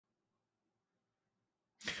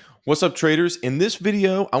What's up, traders? In this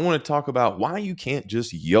video, I want to talk about why you can't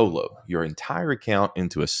just YOLO your entire account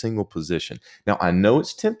into a single position. Now, I know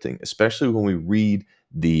it's tempting, especially when we read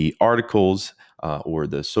the articles or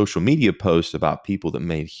the social media posts about people that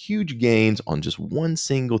made huge gains on just one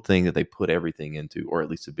single thing that they put everything into, or at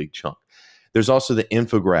least a big chunk. There's also the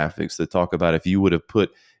infographics that talk about if you would have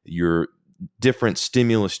put your different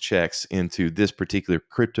stimulus checks into this particular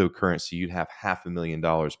cryptocurrency, you'd have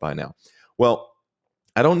 $500,000 by now. Well,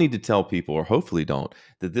 I don't need to tell people, or hopefully don't,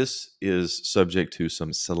 that this is subject to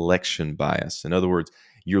some selection bias. In other words,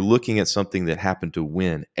 you're looking at something that happened to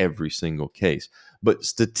win every single case. But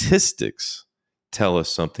statistics tell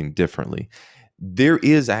us something differently. There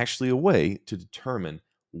is actually a way to determine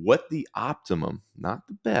what the optimum, not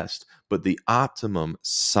the best, but the optimum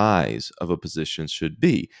size of a position should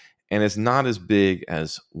be. And it's not as big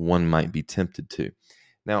as one might be tempted to.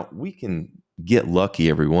 Now, we can get lucky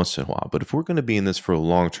every once in a while, but if we're going to be in this for a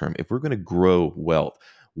long term, if we're going to grow wealth,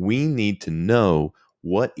 we need to know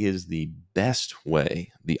what is the best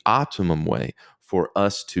way, the optimum way for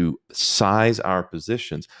us to size our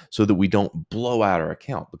positions so that we don't blow out our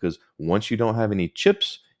account. Because once you don't have any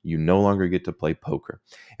chips, you no longer get to play poker.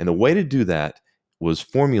 And the way to do that was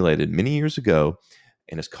formulated many years ago,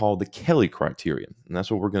 and it's called the Kelly Criterion. And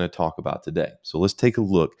that's what we're going to talk about today. So let's take a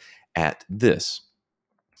look at this.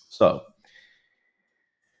 So,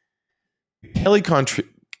 Kelly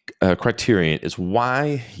Criterion is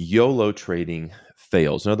why YOLO trading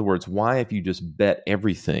fails. In other words, why if you just bet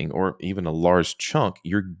everything or even a large chunk,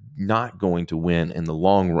 you're not going to win in the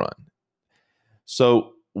long run.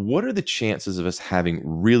 So, what are the chances of us having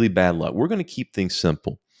really bad luck? We're going to keep things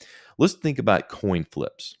simple. Let's think about coin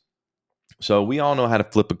flips. So, we all know how to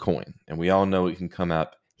flip a coin, and we all know it can come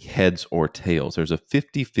out heads or tails. There's a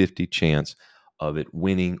 50-50 chance of it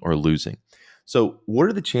winning or losing. So what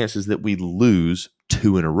are the chances that we lose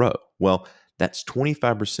 2 in a row? Well, that's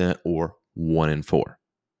 25% or 1 in 4.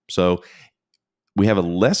 So we have a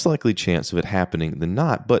less likely chance of it happening than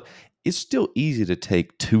not, but it's still easy to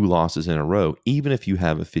take 2 losses in a row, even if you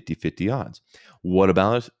have a 50-50 odds. What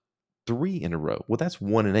about 3 in a row? Well, that's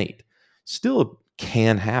 1 in 8. Still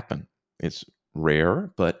can happen. It's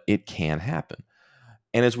rare, but it can happen.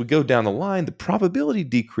 And as we go down the line, the probability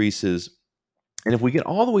decreases. And if we get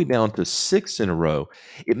all the way down to 6 in a row,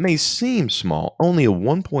 it may seem small, only a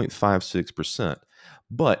 1.56%.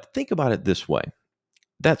 But think about it this way.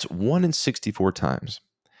 That's 1 in 64 times.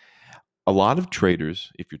 A lot of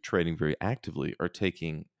traders, if you're trading very actively, are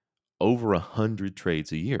taking over 100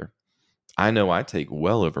 trades a year. I know I take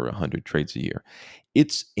well over 100 trades a year.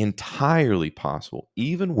 It's entirely possible,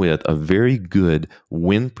 even with a very good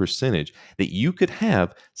win percentage, that you could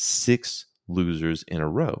have 6 losers in a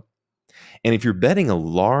row. And if you're betting a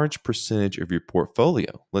large percentage of your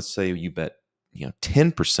portfolio, let's say you bet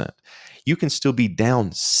 10%, you can still be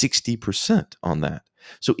down 60% on that.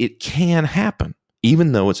 So it can happen,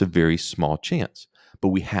 even though it's a very small chance. But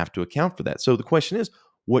we have to account for that. So the question is,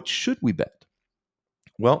 what should we bet?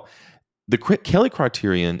 Well, the Kelly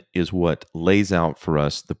Criterion is what lays out for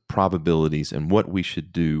us the probabilities and what we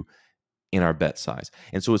should do in our bet size.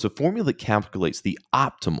 And so it's a formula that calculates the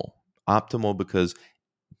optimal because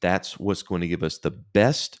that's what's going to give us the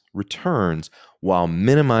best returns while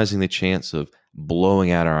minimizing the chance of blowing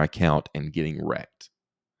out our account and getting wrecked.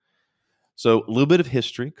 So a little bit of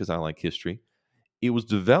history, because I like history. It was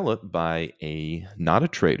developed by not a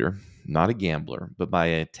trader, not a gambler, but by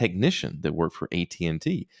a technician that worked for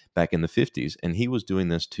AT&T back in the 50s. And he was doing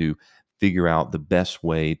this to figure out the best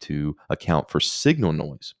way to account for signal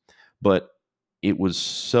noise. But it was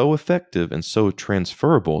so effective and so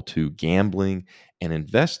transferable to gambling and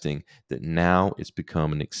investing that now it's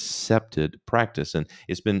become an accepted practice. And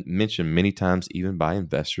it's been mentioned many times, even by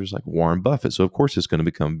investors like Warren Buffett. So, of course, it's going to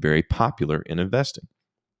become very popular in investing.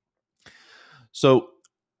 So,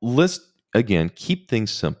 let's, again, keep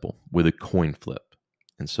things simple with a coin flip.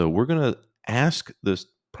 And so we're going to ask this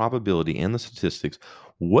probability and the statistics,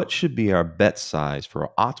 what should be our bet size for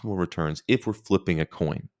our optimal returns if we're flipping a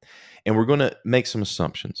coin? And we're going to make some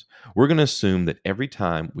assumptions. We're going to assume that every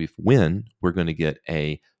time we win, we're going to get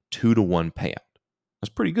a 2-to-1 payout. That's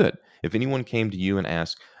pretty good. If anyone came to you and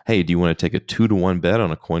asked, hey, do you want to take a 2-to-1 bet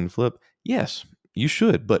on a coin flip? Yes, you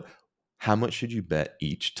should. But how much should you bet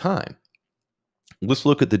each time? Let's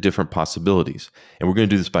look at the different possibilities. And we're going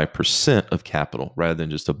to do this by percent of capital rather than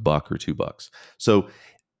just $1 or $2. So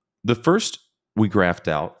the first we graphed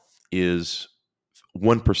out is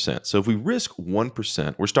 1%. So if we risk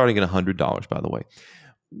 1%, we're starting at $100, by the way.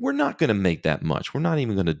 We're not going to make that much. We're not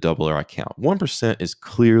even going to double our account. 1% is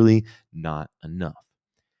clearly not enough.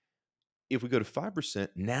 if we go to 5%,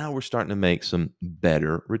 now we're starting to make some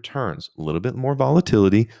better returns. A little bit more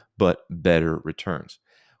volatility, but better returns.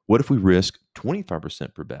 What if we risk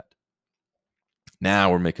 25% per bet?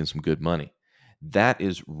 Now we're making some good money. That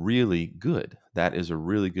is really good. That is a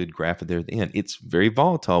really good graph there at the end. It's very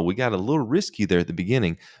volatile. We got a little risky there at the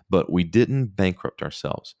beginning, but we didn't bankrupt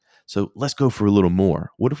ourselves. So let's go for a little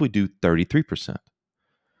more. What if we do 33%?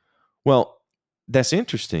 Well, that's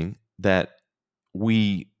interesting that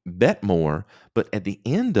we bet more, but at the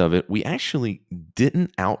end of it, we actually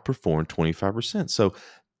didn't outperform 25%. So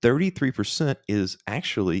 33% is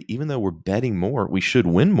actually, even though we're betting more, we should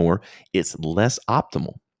win more, it's less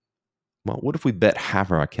optimal. Well, what if we bet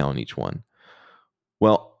half our account on each one?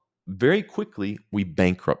 Well, very quickly, we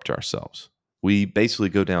bankrupt ourselves. We basically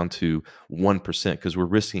go down to 1% because we're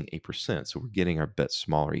risking 8%. So we're getting our bets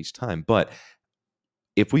smaller each time. But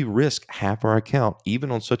if we risk half our account,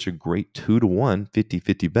 even on such a great 2-to-1,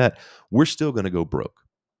 50-50 bet, we're still going to go broke.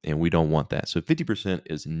 And we don't want that. So 50%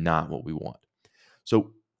 is not what we want.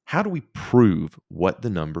 So how do we prove what the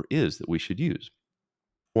number is that we should use?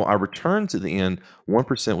 Well, our returns at the end,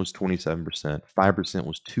 1% was 27%, 5%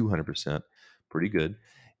 was 200%, pretty good.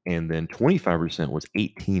 And then 25% was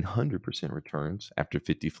 1,800% returns after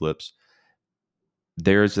 50 flips.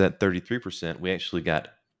 There's that 33%. We actually got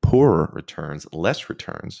poorer returns, less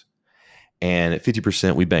returns. And at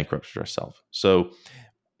 50%, we bankrupted ourselves. So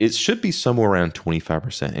it should be somewhere around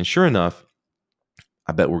 25%. And sure enough,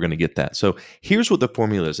 I bet we're going to get that. So here's what the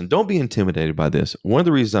formula is. And don't be intimidated by this. One of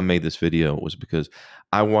the reasons I made this video was because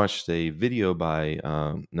I watched a video by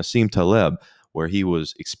Nassim Taleb where he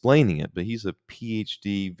was explaining it. But he's a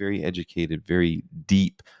PhD, very educated, very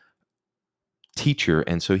deep teacher.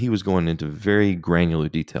 And so he was going into very granular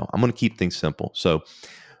detail. I'm going to keep things simple. So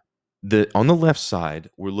on the left side,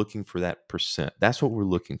 we're looking for that percent. That's what we're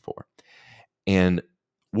looking for. And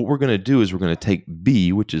what we're going to do is we're going to take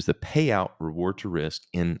B, which is the payout reward to risk.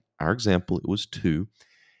 In our example, it was 2.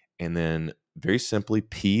 And then very simply,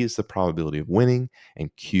 P is the probability of winning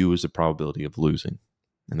and Q is the probability of losing.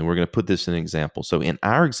 And then we're going to put this in an example. So in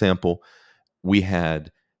our example, we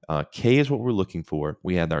had K is what we're looking for.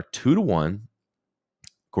 We had our 2-to-1.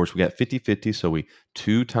 Of course, we got 50-50. So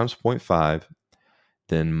 2 times 0.5,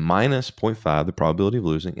 then minus 0.5, the probability of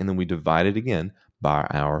losing. And then we divide it again by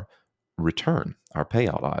our return, our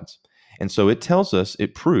payout odds. And so it tells us,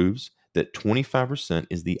 it proves that 25%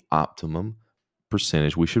 is the optimum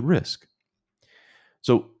percentage we should risk.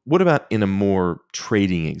 So what about in a more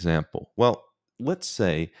trading example? Well, let's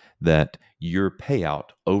say that your payout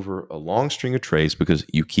over a long string of trades, because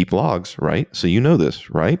you keep logs, right? So you know this,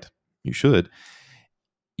 right? You should.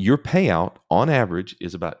 Your payout on average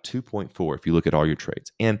is about 2.4 if you look at all your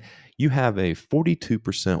trades. And you have a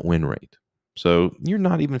 42% win rate. So you're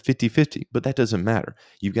not even 50-50, but that doesn't matter.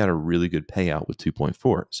 You've got a really good payout with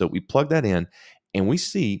 2.4. So we plug that in and we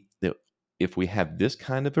see that if we have this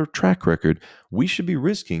kind of a track record, we should be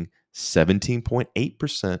risking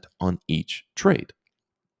 17.8% on each trade.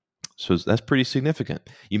 So that's pretty significant.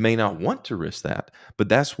 You may not want to risk that, but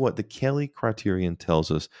that's what the Kelly Criterion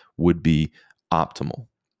tells us would be optimal.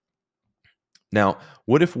 Now,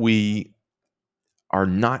 what if we are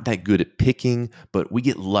not that good at picking, but we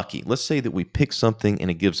get lucky? Let's say that we pick something and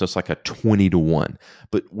it gives us like a 20-to-1,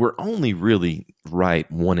 but we're only really right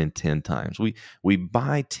 1 in 10 times. We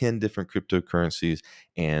buy 10 different cryptocurrencies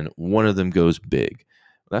and one of them goes big.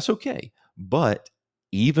 That's okay. But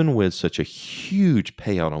even with such a huge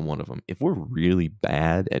payout on one of them, if we're really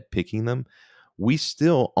bad at picking them, we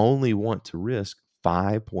still only want to risk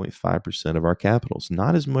 5.5% of our capitals,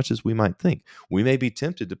 not as much as we might think. We may be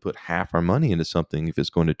tempted to put half our money into something if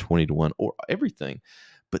it's going to 20-to-1 or everything,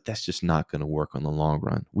 but that's just not going to work on the long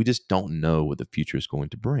run. We just don't know what the future is going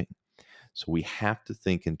to bring. So we have to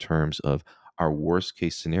think in terms of our worst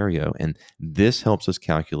case scenario, and this helps us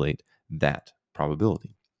calculate that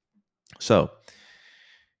probability. So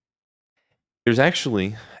there's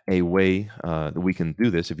actually a way that we can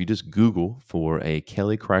do this. If you just Google for a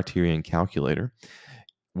Kelly Criterion calculator,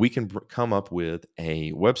 we can come up with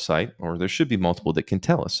a website, or there should be multiple that can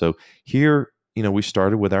tell us. So here, we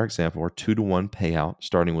started with our example, our 2-to-1 payout,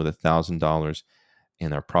 starting with $1,000,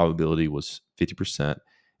 and our probability was 50%.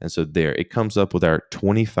 And so there, it comes up with our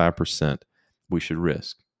 25% we should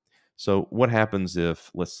risk. So what happens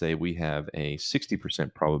if, let's say, we have a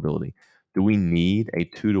 60% probability? Do we need a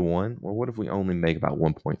 2-to-1? Well, what if we only make about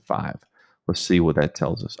 1.5? Let's see what that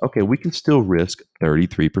tells us. Okay, we can still risk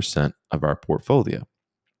 33% of our portfolio.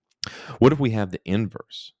 What if we have the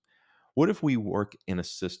inverse? What if we work in a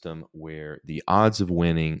system where the odds of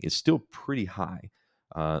winning is still pretty high?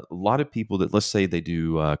 A lot of people that, let's say they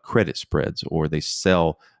do credit spreads or they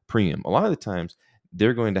sell premium. A lot of the times,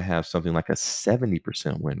 they're going to have something like a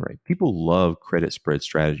 70% win rate. People love credit spread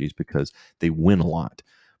strategies because they win a lot.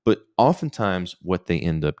 But oftentimes, what they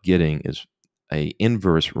end up getting is a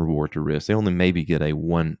inverse reward to risk. They only maybe get a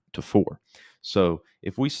 1 to 4. So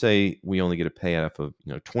if we say we only get a payoff of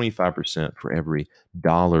 25% for every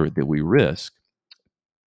dollar that we risk,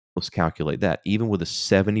 let's calculate that. Even with a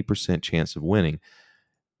 70% chance of winning,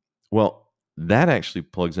 well, that actually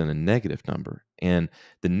plugs in a negative number. And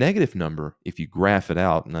the negative number, if you graph it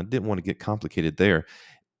out, and I didn't want to get complicated there,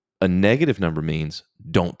 a negative number means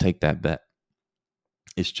don't take that bet.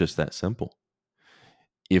 It's just that simple.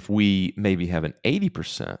 If we maybe have an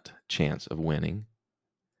 80% chance of winning,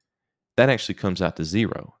 that actually comes out to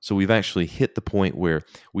 0. So we've actually hit the point where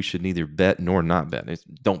we should neither bet nor not bet.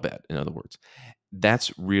 Don't bet, in other words.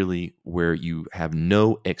 That's really where you have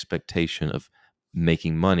no expectation of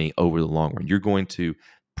making money over the long run. You're going to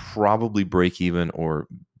probably break even or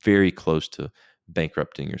very close to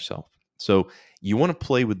bankrupting yourself. So you want to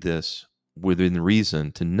play with this within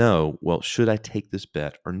reason to know, well, should I take this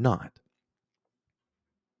bet or not?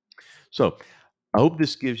 So I hope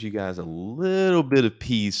this gives you guys a little bit of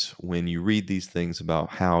peace when you read these things about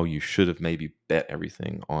how you should have maybe bet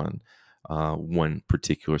everything on one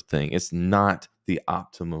particular thing. It's not the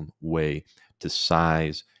optimum way to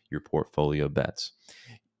size your portfolio bets.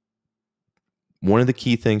 One of the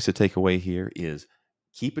key things to take away here is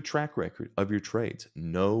keep a track record of your trades,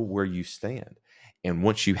 know where you stand. And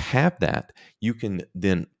once you have that, you can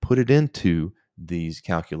then put it into these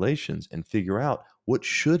calculations and figure out, what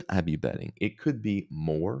should I be betting? It could be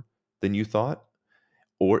more than you thought,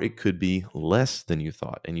 or it could be less than you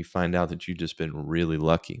thought. And you find out that you've just been really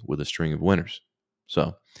lucky with a string of winners.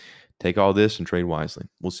 So take all this and trade wisely.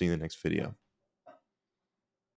 We'll see you in the next video.